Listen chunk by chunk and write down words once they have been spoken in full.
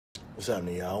What's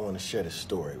happening, y'all? I want to share this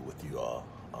story with you all.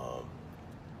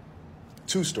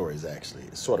 Two stories, actually.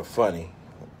 It's sort of funny.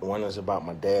 One is about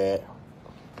my dad.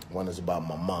 One is about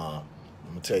my mom. I'm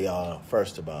going to tell y'all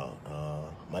first about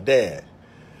my dad.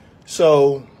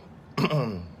 So,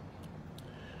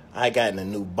 I gotten a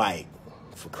new bike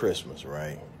for Christmas,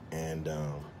 right? And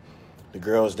the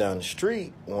girls down the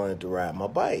street wanted to ride my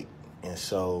bike. And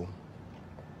so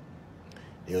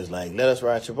they was like, let us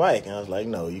ride your bike. And I was like,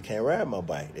 no, you can't ride my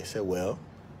bike. They said, well,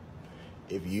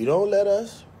 if you don't let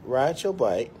us ride your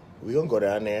bike, we're going to go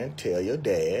down there and tell your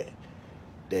dad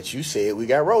that you said we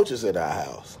got roaches at our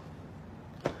house.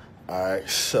 All right,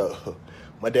 so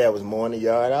my dad was mowing the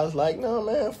yard. I was like, no,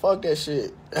 man, fuck that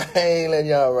shit. I ain't letting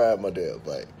y'all ride my damn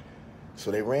bike. So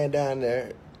they ran down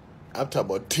there. I'm talking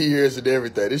about tears and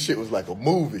everything. This shit was like a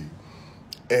movie.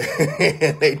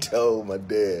 And they told my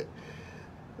dad,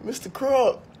 Mr.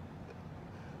 Crump,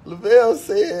 Lavelle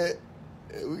said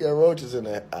we got roaches in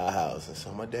our house. And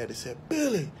so my daddy said,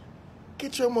 Billy,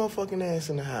 get your motherfucking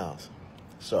ass in the house.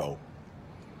 So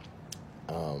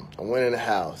I went in the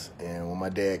house, and when my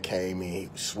dad came in, he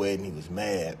was sweating, he was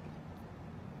mad.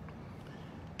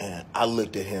 And I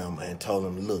looked at him and told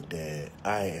him, look, Dad,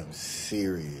 I am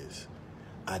serious.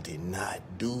 I did not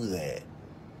do that.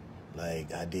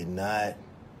 Like, I did not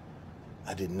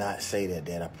say that,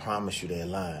 Dad. I promise you they're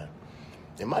lying.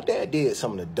 And my dad did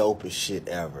some of the dopest shit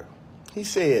ever. He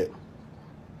said,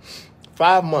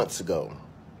 5 months ago,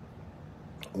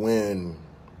 when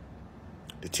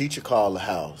the teacher called the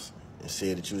house and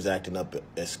said that you was acting up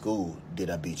at school, did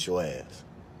I beat your ass?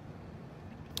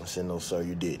 I said, no, sir,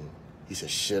 you didn't. He said,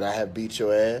 should I have beat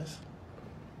your ass?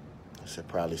 I said,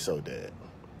 probably so, Dad.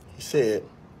 He said,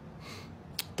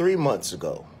 3 months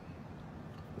ago,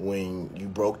 when you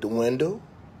broke the window,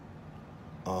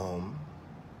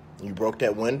 you broke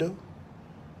that window,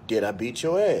 did I beat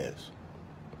your ass?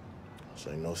 I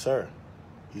said, no, sir.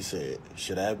 He said,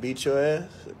 should I have beat your ass?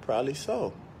 I said, probably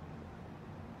so.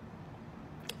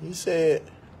 He said,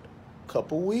 a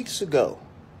couple weeks ago,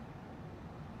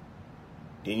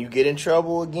 didn't you get in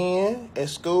trouble again at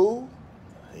school?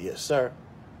 I said, yes, sir.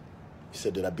 He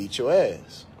said, did I beat your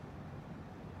ass?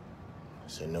 I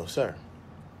said, no, sir.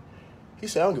 He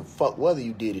said, I don't give a fuck whether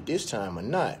you did it this time or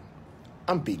not.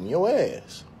 I'm beating your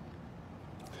ass.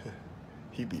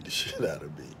 He beat the shit out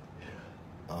of me.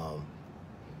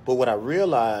 But what I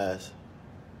realized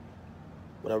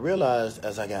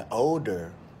as I got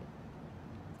older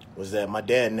was that my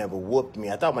dad never whooped me.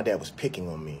 I thought my dad was picking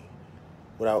on me.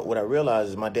 What I realized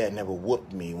is my dad never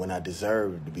whooped me when I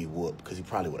deserved to be whooped, because he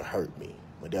probably would have hurt me.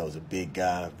 My dad was a big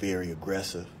guy, very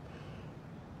aggressive.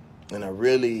 And I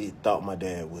really thought my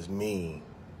dad was mean,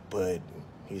 but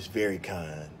he's very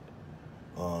kind.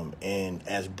 And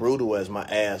as brutal as my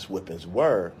ass whippings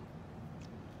were,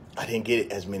 I didn't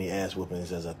get as many ass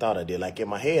whippings as I thought I did. Like, in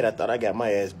my head, I thought I got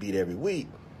my ass beat every week.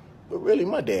 But really,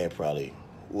 my dad probably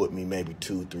whooped me maybe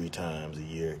 2-3 times a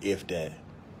year, if that.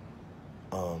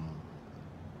 But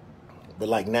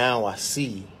like, now I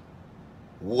see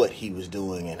what he was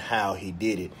doing and how he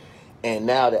did it. And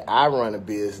now that I run a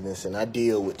business and I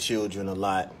deal with children a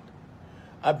lot,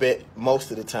 I bet most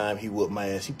of the time he whooped my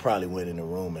ass, he probably went in the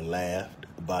room and laughed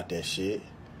about that shit.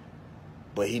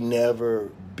 But he never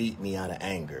beat me out of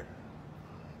anger.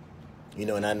 You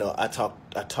know, and I know I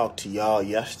talked to y'all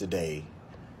yesterday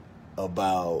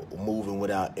about moving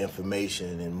without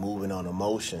information and moving on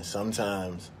emotion.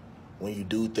 Sometimes when you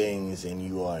do things and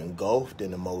you are engulfed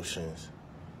in emotions,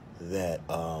 that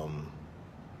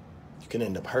you can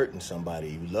end up hurting somebody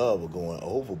you love or going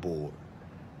overboard.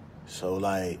 So,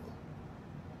 like,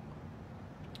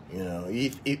 you know,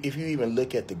 if you even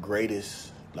look at the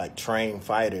greatest, like, trained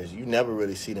fighters, you never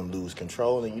really see them lose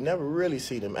control, and you never really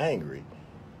see them angry.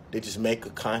 They just make a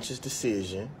conscious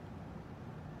decision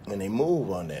and they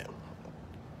move on that.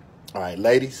 All right,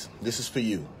 ladies, this is for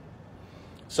you.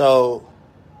 So,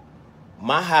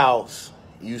 my house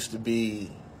used to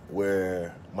be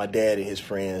where my dad and his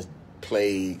friends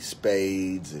played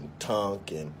spades and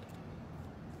tunk and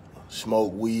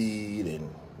smoked weed and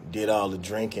did all the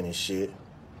drinking and shit.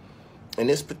 And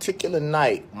this particular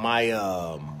night, my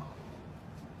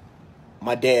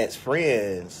dad's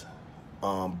friends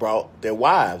brought their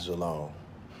wives along.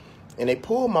 And they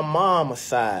pulled my mom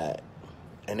aside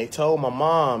and they told my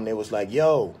mom, they was like,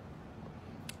 yo,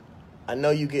 I know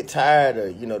you get tired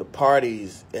of, you know, the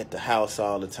parties at the house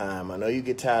all the time. I know you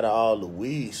get tired of all the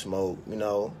weed smoke, you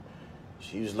know.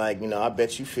 She was like, you know, I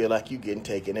bet you feel like you getting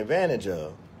taken advantage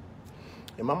of.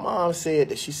 And my mom said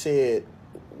that she said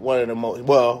one of the most,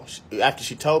 well, after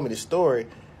she told me the story,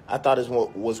 I thought it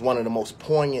was one of the most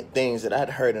poignant things that I'd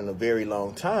heard in a very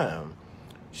long time.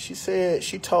 She said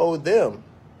she told them,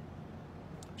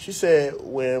 she said,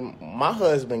 when my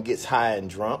husband gets high and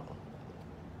drunk,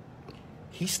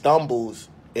 he stumbles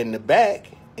in the back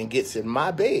and gets in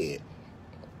my bed.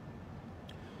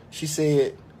 She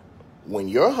said, when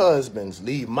your husbands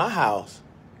leave my house,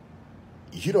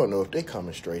 you don't know if they're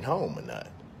coming straight home or not.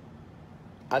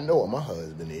 I know what my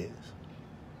husband is.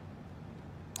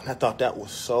 And I thought that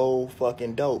was so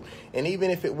fucking dope. And even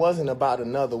if it wasn't about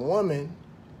another woman,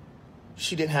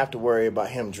 she didn't have to worry about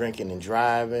him drinking and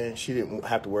driving. She didn't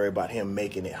have to worry about him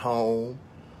making it home.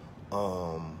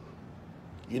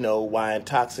 You know, while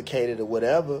intoxicated or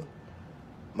whatever.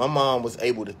 My mom was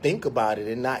able to think about it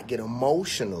and not get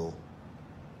emotional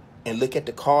and look at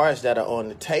the cards that are on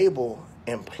the table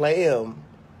and play them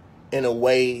in a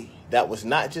way that was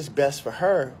not just best for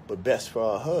her, but best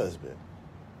for her husband.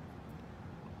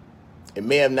 It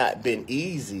may have not been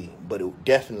easy, but it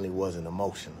definitely wasn't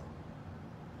emotional.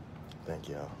 Thank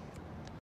y'all.